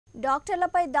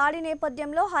డాక్టర్లపై దాడి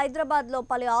నేపథ్యంలో హైదరాబాద్లో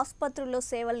పలు ఆసుపత్రుల్లో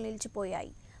సేవలు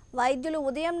నిలిచిపోయాయి. వైద్యులు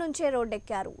ఉదయం నుంచే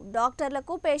రోడ్డెక్కారు.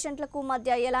 డాక్టర్లకు పేషెంట్లకు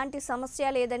మధ్య ఎలాంటి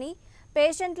సమస్య లేదని,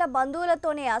 పేషెంట్ల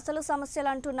బంధువులతోనే అసలు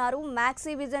సమస్యలంటున్నారు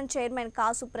మ్యాక్సివిజన్ చైర్మన్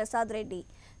కాసు ప్రసాద్ రెడ్డి.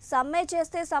 సమ్మె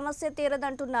చేస్తే సమస్య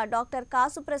తీరదంటున్న డాక్టర్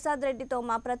కాసు ప్రసాద్ రెడ్డితో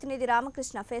మా ప్రతినిధి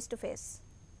Ramakrishna face to face.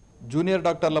 Junior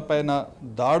డాక్టర్లపైన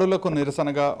దాడులకు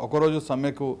నిరసనగా ఒకరోజు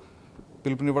సమ్మెకు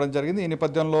పిలుపునివ్వడం జరిగింది. ఈ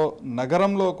నేపథ్యంలో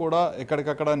నగరంలో కూడా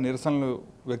ఎక్కడికక్కడ నిరసనలు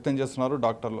వ్యక్తం చేస్తున్నారు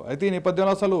డాక్టర్లు. అయితే ఈ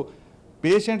నేపథ్యంలో అసలు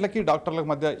పేషెంట్లకి డాక్టర్లకు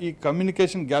మధ్య ఈ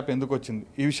కమ్యూనికేషన్ గ్యాప్ ఎందుకు వచ్చింది,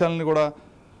 ఈ విషయాలని కూడా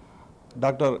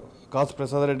డాక్టర్ కాసు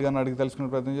ప్రసాద్ రెడ్డి గారిని అడిగి తెలుసుకునే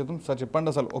ప్రయత్నం చేద్దాం. సార్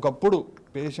చెప్పండి, అసలు ఒకప్పుడు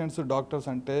పేషెంట్స్ డాక్టర్స్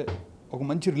అంటే ఒక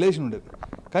మంచి రిలేషన్ ఉండేది,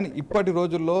 కానీ ఇప్పటి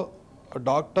రోజుల్లో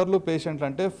డాక్టర్లు పేషెంట్లు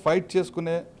అంటే ఫైట్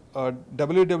చేసుకునే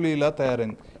డబ్ల్యూడబ్ల్యూఈలా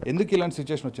తయారైంది. ఎందుకు ఇలాంటి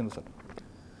సిచ్యువేషన్ వచ్చింది సార్?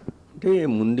 అంటే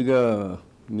ముందుగా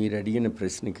మీరు అడిగిన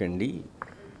ప్రశ్నకండి,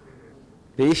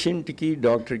 పేషెంట్కి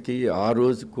డాక్టర్కి ఆ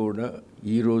రోజు కూడా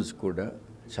ఈ రోజు కూడా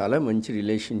చాలా మంచి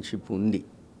రిలేషన్షిప్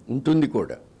ఉంటుంది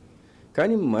కూడా.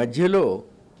 కానీ మధ్యలో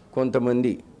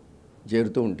కొంతమంది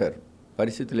చేరుతూ ఉంటారు.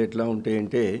 పరిస్థితులు ఎట్లా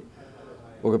ఉంటాయంటే,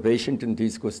 ఒక పేషెంట్ని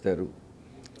తీసుకొస్తారు.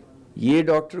 ఏ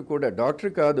డాక్టర్ కూడా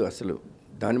డాక్టర్ కాదు అసలు,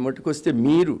 దాని మట్టుకొస్తే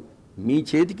మీ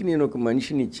చేతికి నేను ఒక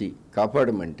మనిషిని ఇచ్చి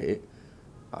కాపాడమంటే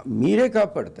మీరే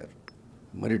కాపాడతారు.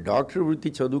 మరి డాక్టర్ వృత్తి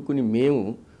చదువుకుని మేము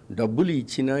డబ్బులు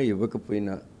ఇచ్చినా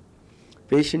ఇవ్వకపోయినా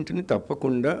పేషెంట్ని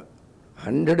తప్పకుండా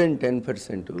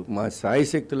 110% మా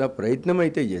సాయశక్తులా ప్రయత్నం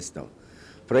అయితే చేస్తాం.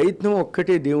 ప్రయత్నం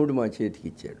ఒక్కటే దేవుడు మా చేతికి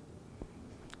ఇచ్చాడు,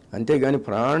 అంతేగాని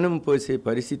ప్రాణం పోసే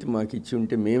పరిస్థితి మాకు ఇచ్చి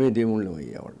ఉంటే మేమే దేవుళ్ళం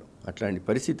అయ్యేవాళ్ళం. అట్లాంటి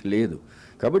పరిస్థితి లేదు.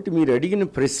 కాబట్టి మీరు అడిగిన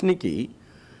ప్రశ్నకి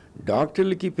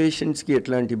డాక్టర్లకి పేషెంట్స్కి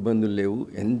ఎట్లాంటి ఇబ్బందులు లేవు.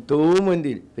 ఎంతోమంది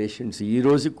పేషెంట్స్ ఈ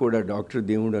రోజుకి కూడా డాక్టర్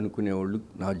దేవుడు అనుకునేవాళ్ళు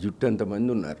నా జుట్టు అంతమంది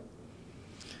ఉన్నారు.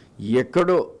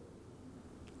 ఎక్కడో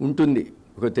ఉంటుంది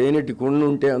ఒక తేనెటి కుండ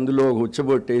ఉంటే అందులో ఒక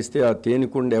ఉచ్చబొట్టేస్తే ఆ తేనె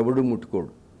కుండ ఎవడు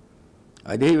ముట్టుకోడు.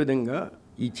 అదేవిధంగా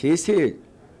ఈ చేసే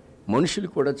మనుషులు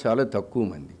కూడా చాలా తక్కువ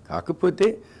మంది. కాకపోతే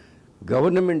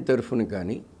గవర్నమెంట్ తరఫున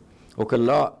కానీ ఒక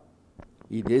లా,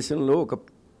 ఈ దేశంలో ఒక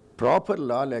ప్రాపర్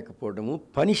లా లేకపోవడము,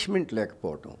 పనిష్మెంట్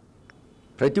లేకపోవటం,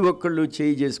 ప్రతి ఒక్కళ్ళు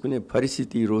చేయి చేసుకునే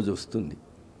పరిస్థితి ఈరోజు వస్తుంది.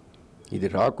 ఇది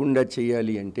రాకుండా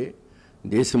చేయాలి అంటే,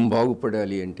 దేశం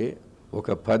బాగుపడాలి అంటే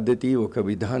ఒక పద్ధతి, ఒక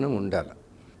విధానం ఉండాలి.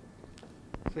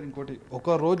 సార్ ఇంకోటి, ఒక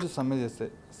రోజు సమ్మె చేస్తే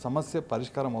సమస్య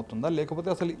పరిష్కారం అవుతుందా, లేకపోతే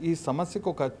అసలు ఈ సమస్యకు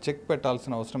ఒక చెక్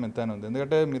పెట్టాల్సిన అవసరం ఎంతైనా ఉంది?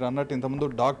 ఎందుకంటే మీరు అన్నట్టు ఇంతకుముందు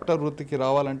డాక్టర్ వృత్తికి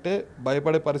రావాలంటే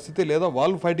భయపడే పరిస్థితి, లేదా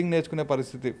వాళ్ళు ఫైటింగ్ నేర్చుకునే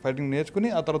పరిస్థితి, ఫైటింగ్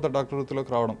నేర్చుకుని ఆ తర్వాత డాక్టర్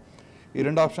వృత్తిలోకి రావడం, ఈ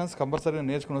రెండు ఆప్షన్స్ కంపల్సరీగా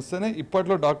నేర్చుకుని వస్తేనే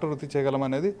ఇప్పట్లో డాక్టర్ వృత్తి చేయగలం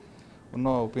అనేది ఉన్న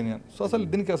ఒపీనియన్. సో అసలు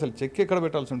దీనికి అసలు చెక్ ఎక్కడ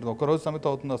పెట్టాల్సి ఉంటుంది? ఒకరోజు సమ్మెతో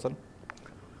అవుతుందా అసలు?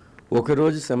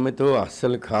 ఒకరోజు సమ్మెతో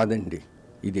అస్సలు కాదండి.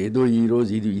 ఇదేదో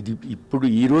ఈరోజు ఇది ఇప్పుడు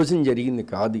ఈ రోజున జరిగింది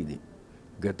కాదు. ఇది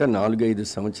గత 4-5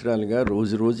 సంవత్సరాలుగా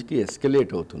రోజు రోజుకి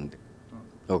ఎస్కలేట్ అవుతుంది.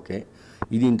 ఓకే,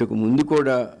 ఇది ఇంతకు ముందు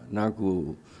కూడా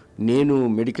నేను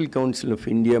మెడికల్ కౌన్సిల్ ఆఫ్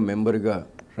ఇండియా మెంబర్గా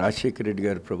రాజశేఖర రెడ్డి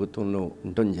గారి ప్రభుత్వంలో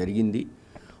ఉండటం జరిగింది.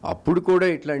 అప్పుడు కూడా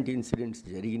ఇట్లాంటి ఇన్సిడెంట్స్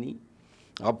జరిగినాయి.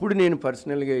 అప్పుడు నేను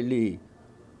పర్సనల్గా వెళ్ళి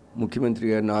ముఖ్యమంత్రి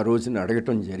గారిని ఆ రోజున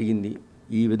అడగటం జరిగింది.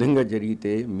 ఈ విధంగా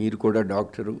జరిగితే మీరు కూడా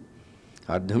డాక్టరు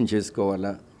అర్థం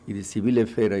చేసుకోవాలా, ఇది సివిల్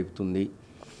ఎఫ్ఐఆర్ అవుతుంది,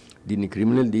 దీన్ని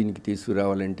క్రిమినల్ దీనికి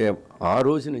తీసుకురావాలంటే ఆ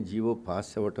రోజున జీవో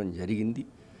పాస్ అవ్వటం జరిగింది.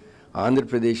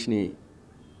 ఆంధ్రప్రదేశ్ని,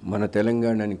 మన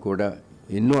తెలంగాణని కూడా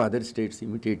ఎన్నో అదర్ స్టేట్స్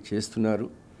ఇమిటేట్ చేస్తున్నారు.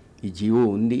 ఈ జీవో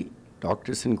ఉంది,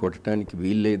 డాక్టర్స్ని కొట్టడానికి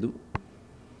వీల్లేదు.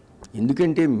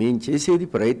 ఎందుకంటే మేము చేసేది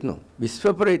ప్రయత్నం,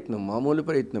 విశ్వ ప్రయత్నం, మామూలు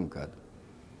ప్రయత్నం కాదు.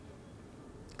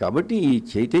 కాబట్టి ఈ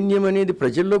చైతన్యం అనేది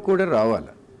ప్రజల్లో కూడా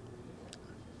రావాలి.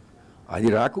 అది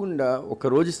రాకుండా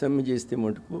ఒకరోజు సమ్మె చేస్తే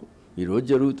మటుకు ఈరోజు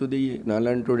జరుగుతుంది,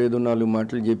 నాలాంటి ఏదో 4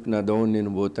 మాటలు చెప్పి నా దోవని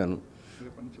నేను పోతాను,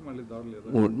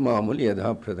 మామూలు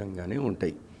యథాప్రదంగానే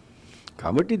ఉంటాయి.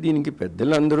 కాబట్టి దీనికి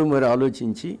పెద్దలందరూ మరి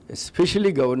ఆలోచించి,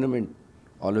 ఎస్పెషల్లీ గవర్నమెంట్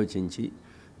ఆలోచించి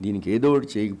దీనికి ఏదో ఒకటి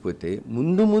చేయకపోతే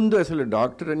ముందు అసలు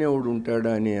డాక్టర్ అనేవాడు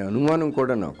ఉంటాడా అనే అనుమానం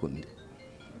కూడా నాకుంది.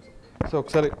 సో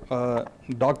ఒకసారి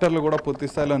డాక్టర్లు కూడా పూర్తి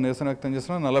స్థాయిలో నిరసన వ్యక్తం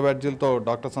చేస్తున్నారు. నల్ల బ్యాడ్జీలతో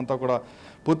డాక్టర్స్ అంతా కూడా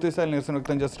పూర్తి స్థాయిలో నిరసన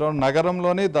వ్యక్తం చేస్తున్నారు.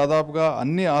 నగరంలోని దాదాపుగా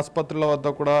అన్ని ఆసుపత్రుల వద్ద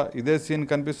కూడా ఇదే సీన్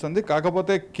కనిపిస్తుంది.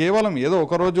 కాకపోతే కేవలం ఏదో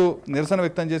ఒకరోజు నిరసన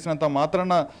వ్యక్తం చేసినంత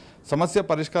మాత్రాన సమస్య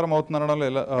పరిష్కారం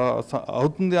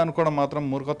అవుతుంది అనుకోవడం మాత్రం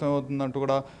మూర్ఖత్వం అవుతుందంటూ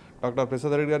కూడా డాక్టర్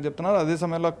ప్రసాద్ రెడ్డి గారు చెప్తున్నారు. అదే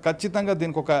సమయంలో ఖచ్చితంగా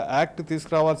దీనికి ఒక యాక్ట్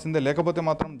తీసుకురావాల్సిందే, లేకపోతే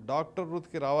మాత్రం డాక్టర్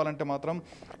వృత్తికి రావాలంటే మాత్రం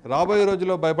రాబోయే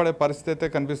రోజుల్లో భయపడే పరిస్థితి అయితే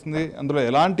కనిపిస్తుంది. అందులో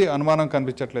ఎలాంటి అనుమానం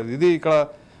కనిపించట్లేదు. ఇది ఇక్కడ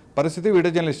పరిస్థితి.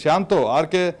 Video journalist శ్యామ్తో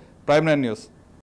RK, Prime9 news.